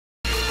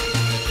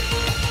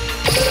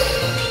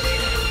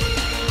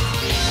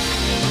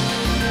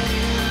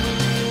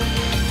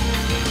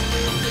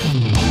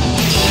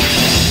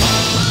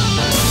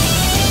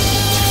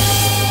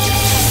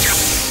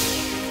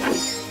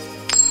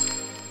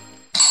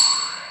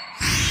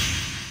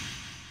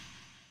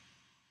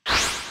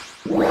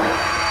A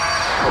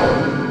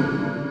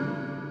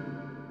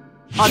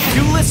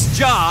duelist's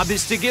job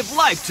is to give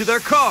life to their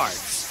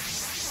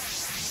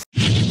cards.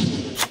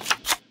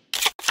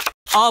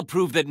 I'll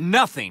prove that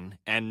nothing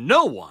and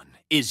no one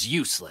is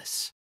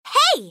useless.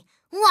 Hey!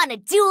 Want a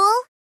duel?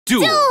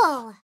 Duel!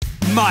 Duel!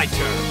 My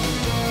turn.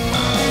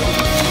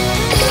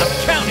 I'm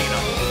counting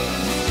on you.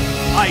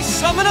 I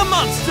summon a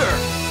monster!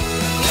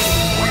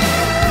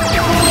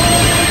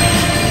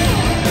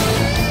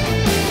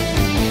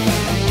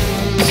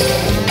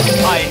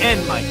 I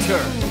end my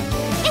turn.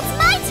 It's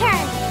my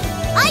turn!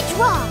 I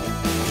draw!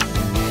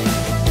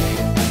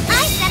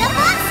 I set a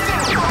monster!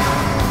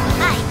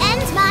 I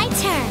end my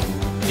turn!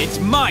 It's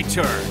my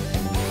turn.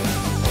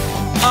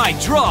 I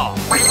draw.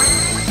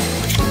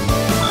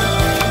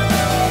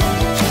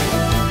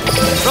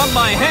 From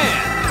my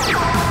hand,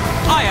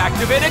 I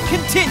activate a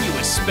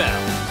continuous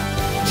spell.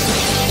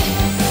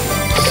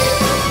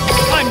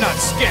 I'm not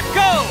scared.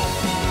 Go!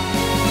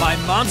 My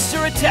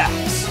monster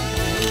attacks.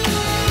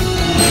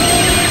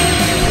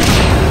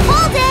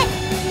 Hold it!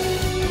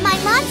 My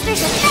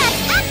monster's effect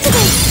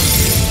activates!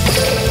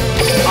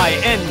 I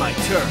end my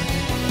turn.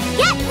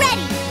 Get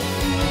ready!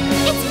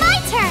 It's my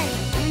turn!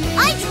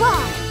 I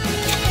draw!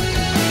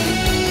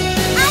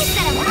 I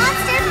set a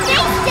monster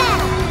face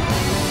down!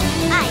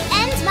 I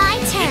end my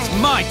turn! It's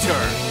my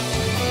turn.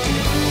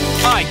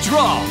 I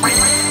draw.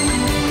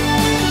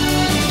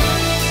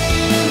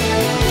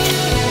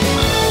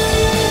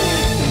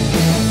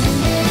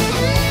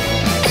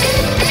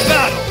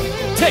 Battle!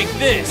 Take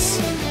this!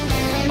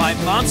 My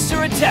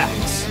monster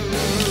attacks.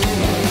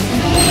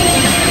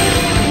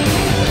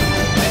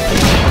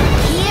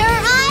 Here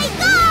I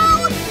go!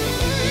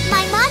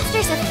 My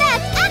monster's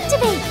effect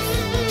activates!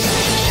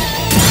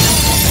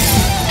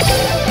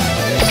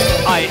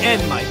 I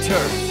end my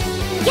turn.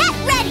 Get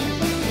ready!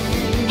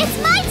 It's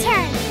my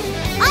turn!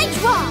 I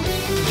draw!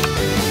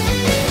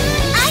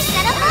 I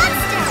set a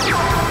monster!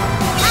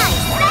 I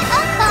set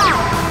a ball!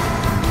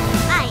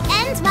 I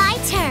end my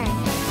turn!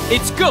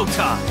 It's go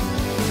time.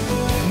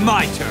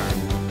 My turn.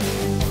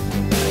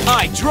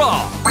 I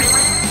draw.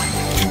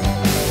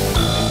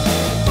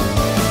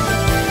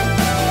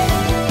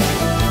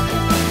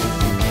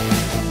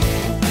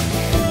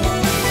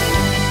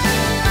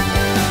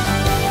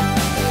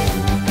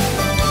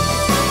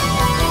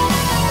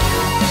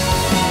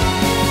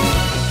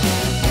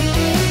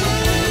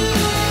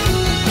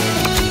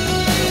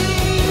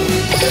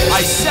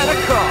 I set a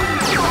card.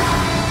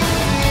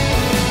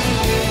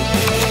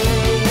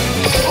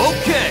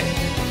 Okay.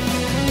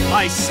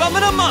 I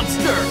summon a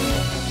monster.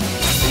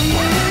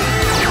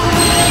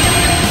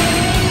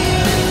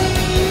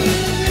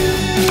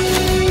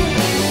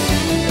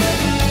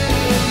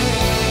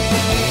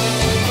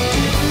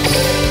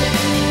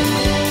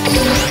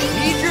 I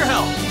need your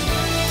help.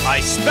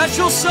 I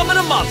special summon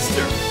a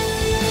monster.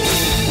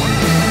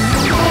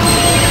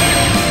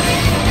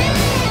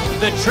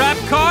 The trap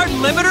card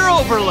limiter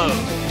overload.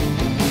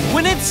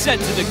 When it's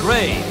sent to the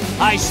grave,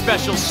 I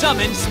special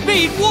summon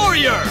Speed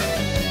Warrior!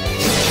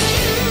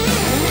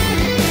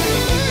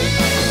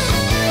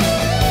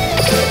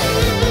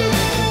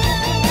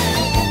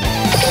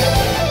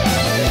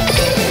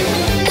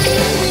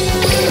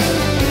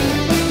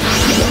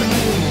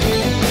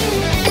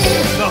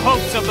 The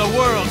hopes of the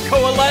world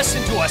coalesce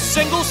into a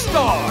single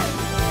star.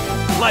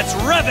 Let's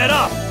rev it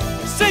up!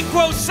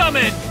 Synchro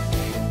Summon!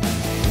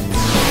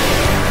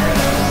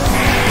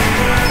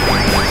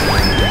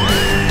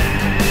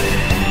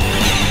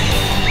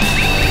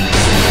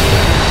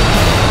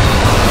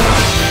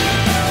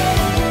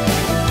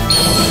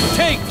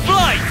 Take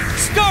flight!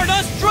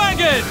 Stardust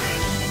Dragon!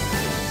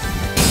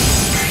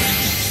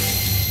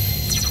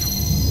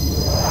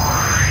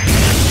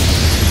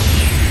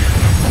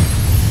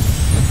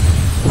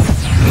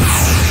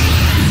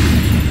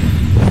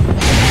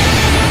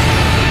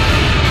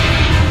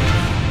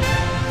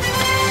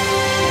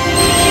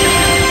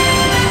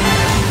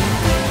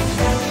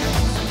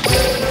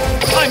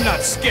 I'm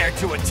not scared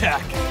to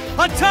attack!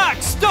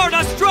 Attack,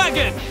 Stardust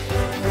Dragon!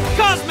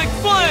 Cosmic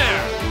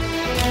Flare!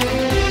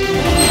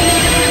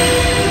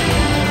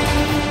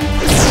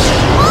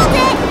 Hold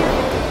it!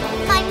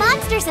 My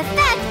monster's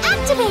effect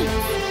activates!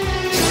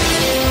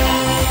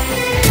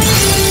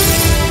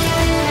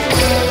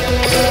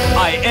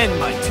 I end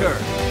my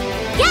turn.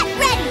 Get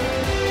ready!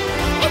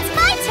 It's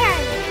my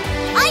turn!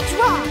 I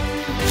draw!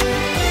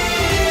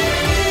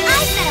 I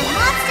set a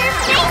monster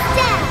face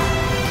down!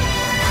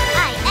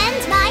 I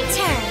end my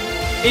turn!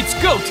 It's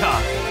go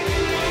time!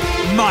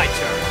 My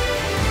turn.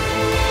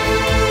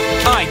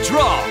 I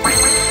draw.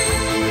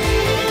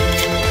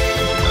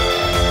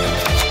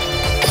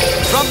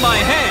 From my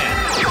hand,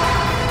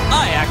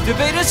 I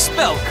activate a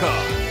spell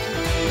card.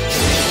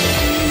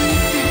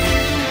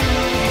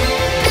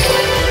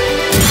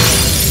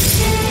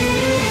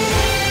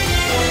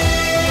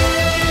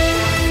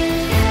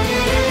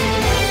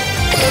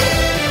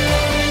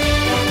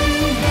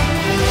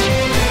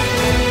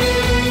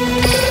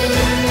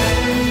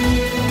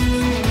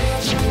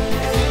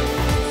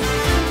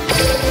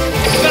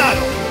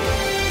 Battle!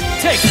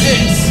 Take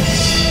this!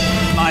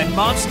 My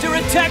monster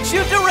attacks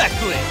you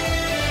directly.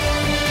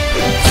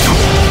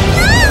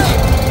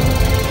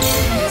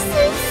 This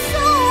is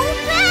so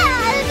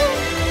bad!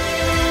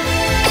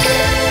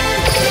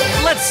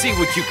 Let's see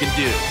what you can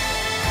do.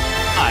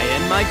 I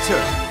end my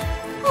turn.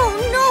 Oh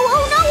no,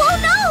 oh no, oh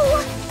no!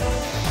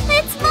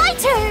 It's my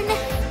turn!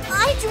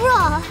 I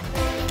draw.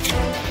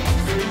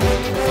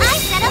 I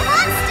set a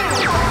monster!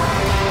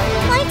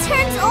 My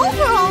turn's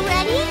over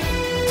already!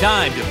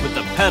 Time to put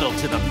the pedal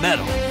to the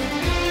metal.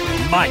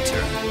 My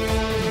turn.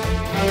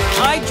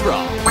 I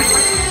draw.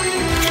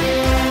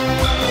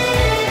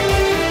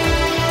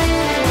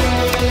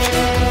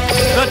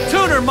 The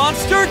tuner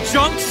monster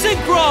Junk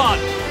Synchron!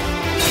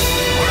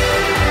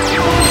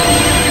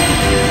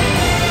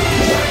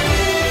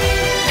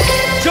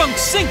 Junk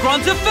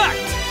Synchron's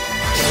effect!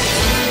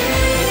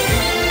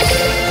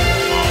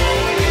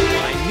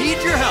 I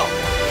need your help.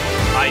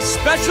 I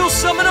special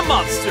summon a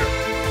monster.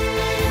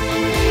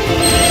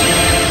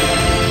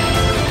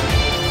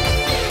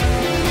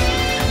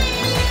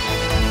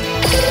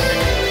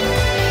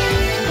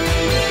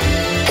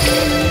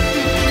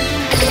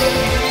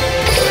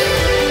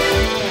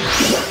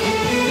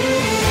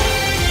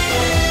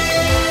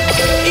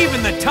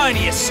 Even the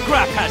tiniest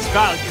scrap has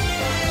value.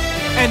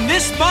 And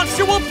this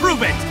monster will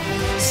prove it!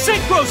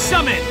 Synchro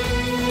Summon!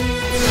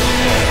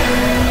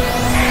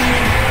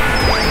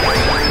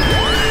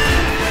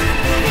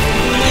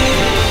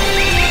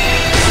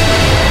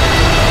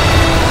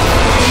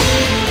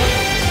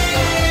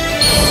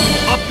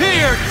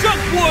 Appear,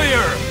 Junk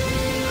Warrior!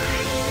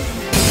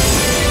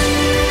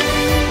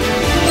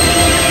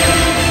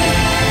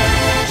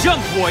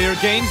 Junk Warrior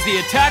gains the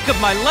attack of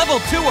my level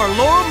 2 or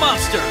lower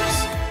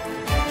monsters.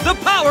 The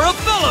power of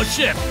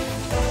fellowship!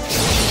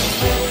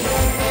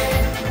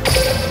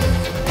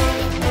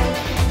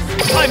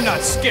 I'm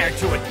not scared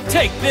to it.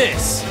 Take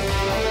this!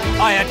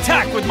 I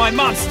attack with my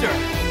monster!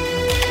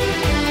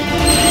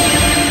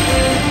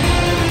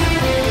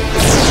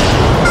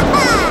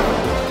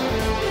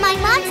 My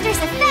monster's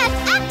effect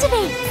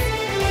activates!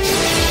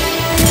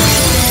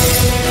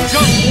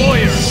 Junk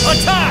Warrior,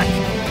 attack!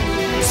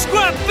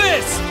 Scrap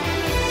Fist!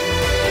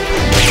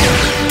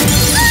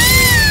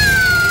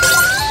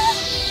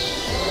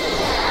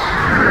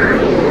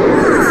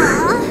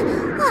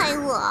 I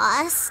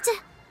lost.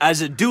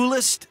 As a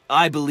duelist,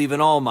 I believe in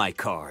all my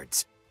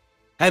cards.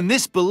 And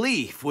this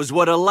belief was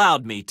what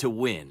allowed me to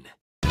win.